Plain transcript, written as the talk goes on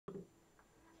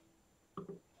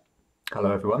Hello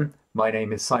everyone, my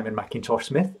name is Simon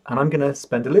McIntosh-Smith and I'm going to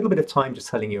spend a little bit of time just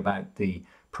telling you about the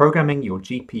Programming Your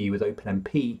GPU with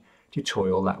OpenMP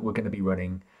tutorial that we're going to be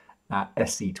running at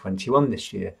SC21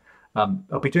 this year.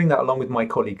 I'll be doing that along with my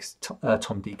colleagues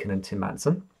Tom Deacon and Tim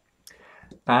Madsen.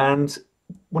 And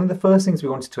one of the first things we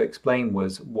wanted to explain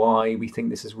was why we think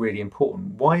this is really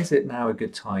important. Why is it now a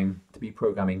good time to be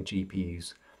programming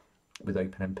GPUs with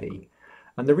OpenMP?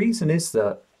 And the reason is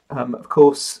that, of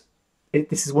course,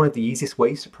 this is one of the easiest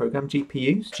ways to program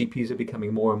GPUs. GPUs are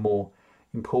becoming more and more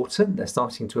important. They're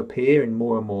starting to appear in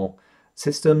more and more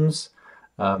systems.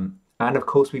 And of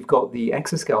course, we've got the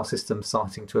exascale systems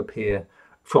starting to appear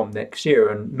from next year,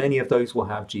 and many of those will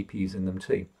have GPUs in them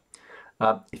too.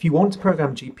 If you want to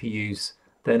program GPUs,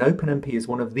 then OpenMP is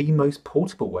one of the most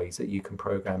portable ways that you can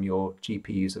program your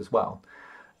GPUs as well.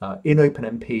 In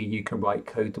OpenMP, you can write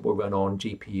code that will run on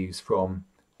GPUs from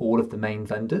all of the main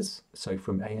vendors, so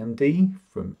from AMD,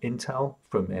 from Intel,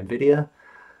 from NVIDIA.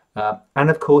 And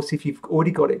of course, if you've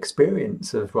already got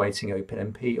experience of writing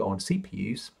OpenMP on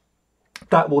CPUs,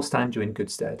 that will stand you in good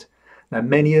stead. Now,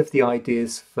 many of the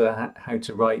ideas for how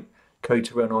to write code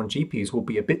to run on GPUs will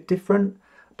be a bit different,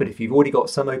 but if you've already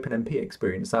got some OpenMP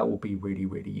experience, that will be really,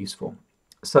 really useful.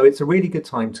 So it's a really good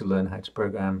time to learn how to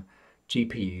program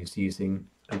GPUs using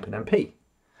OpenMP.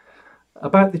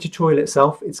 About the tutorial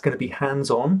itself, it's going to be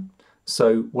hands-on,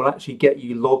 so we'll actually get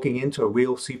you logging into a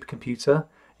real supercomputer.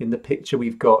 In the picture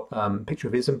we've got a picture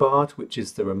of Isambard, which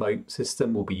is the remote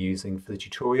system we'll be using for the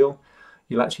tutorial.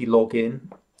 You'll actually log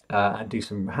in and do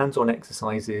some hands-on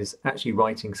exercises, actually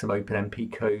writing some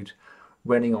OpenMP code,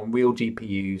 running on real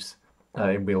GPUs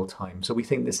in real time. So we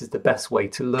think this is the best way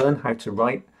to learn how to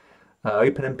write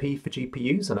OpenMP for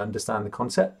GPUs and understand the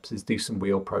concepts, is do some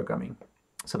real programming.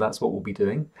 So that's what we'll be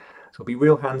doing. So it'll be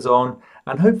real hands-on,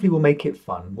 and hopefully we'll make it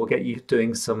fun. We'll get you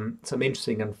doing some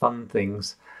interesting and fun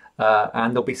things,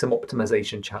 and there'll be some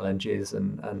optimization challenges,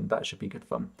 and that should be good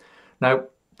fun. Now,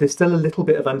 there's still a little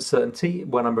bit of uncertainty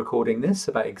when I'm recording this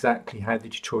about exactly how the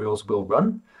tutorials will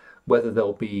run, whether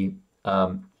they'll be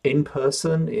in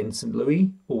person in St.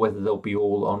 Louis or whether they'll be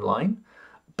all online.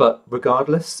 But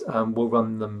regardless, we'll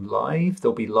run them live.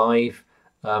 There'll be live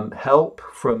help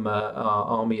from our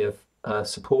army of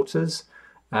supporters,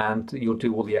 and you'll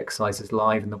do all the exercises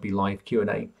live, and there'll be live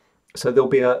Q&A. So there'll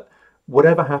be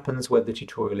whatever happens, whether the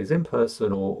tutorial is in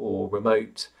person or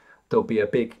remote, there'll be a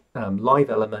big live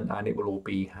element, and it will all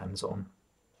be hands-on.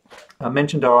 I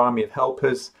mentioned our army of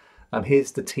helpers.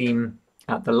 Here's the team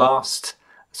at the last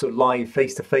sort of live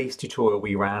face-to-face tutorial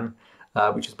we ran,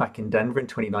 which was back in Denver in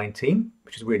 2019,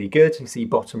 which is really good. You see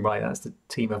bottom right, that's the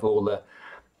team of all the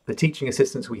teaching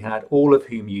assistants we had, all of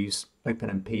whom use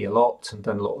OpenMP a lot and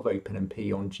done a lot of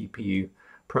OpenMP on GPU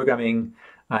programming,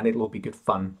 and it'll all be good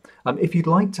fun. If you'd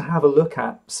like to have a look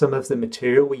at some of the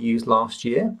material we used last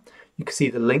year, you can see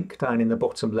the link down in the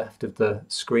bottom left of the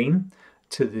screen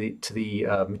to the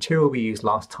material we used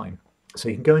last time. So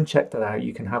you can go and check that out.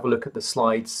 You can have a look at the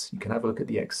slides, you can have a look at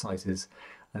the exercises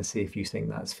and see if you think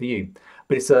that's for you.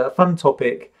 But it's a fun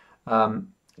topic.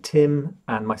 Tim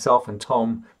and myself and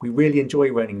Tom, we really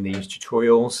enjoy running these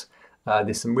tutorials.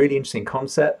 There's some really interesting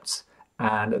concepts,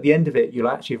 and at the end of it you'll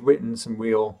actually have written some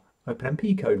real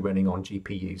OpenMP code running on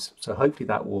GPUs. So hopefully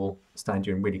that will stand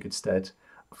you in really good stead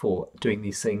for doing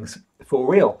these things for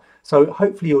real. So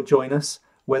hopefully you'll join us,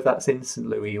 whether that's in St.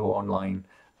 Louis or online,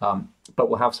 but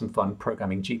we'll have some fun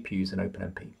programming GPUs in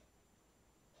OpenMP.